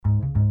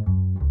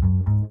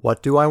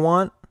What do I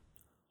want?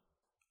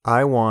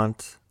 I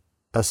want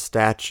a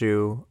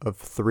statue of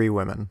 3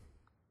 women.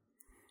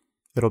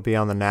 It'll be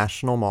on the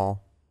National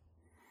Mall.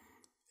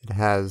 It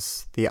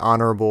has the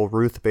Honorable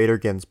Ruth Bader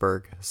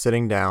Ginsburg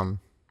sitting down,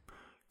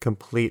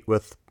 complete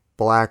with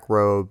black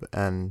robe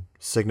and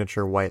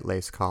signature white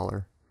lace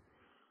collar.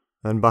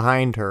 And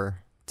behind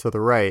her, to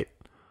the right,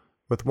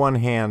 with one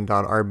hand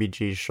on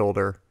RBG's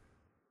shoulder,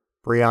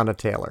 Breonna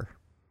Taylor,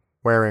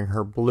 wearing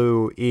her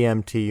blue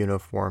EMT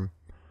uniform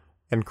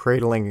and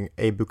cradling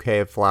a bouquet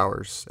of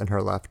flowers in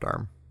her left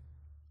arm.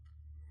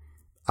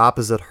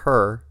 Opposite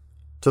her,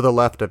 to the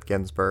left of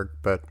Ginsburg,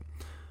 but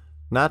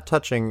not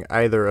touching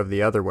either of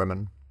the other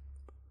women,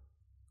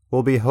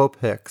 will be Hope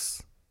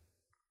Hicks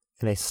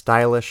in a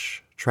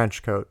stylish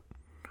trench coat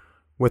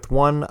with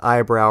one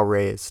eyebrow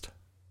raised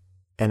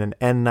and an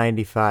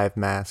N95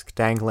 mask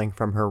dangling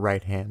from her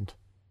right hand.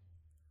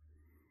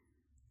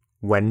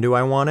 When do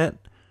I want it?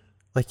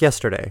 Like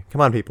yesterday. Come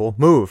on, people.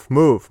 Move,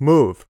 move,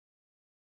 move.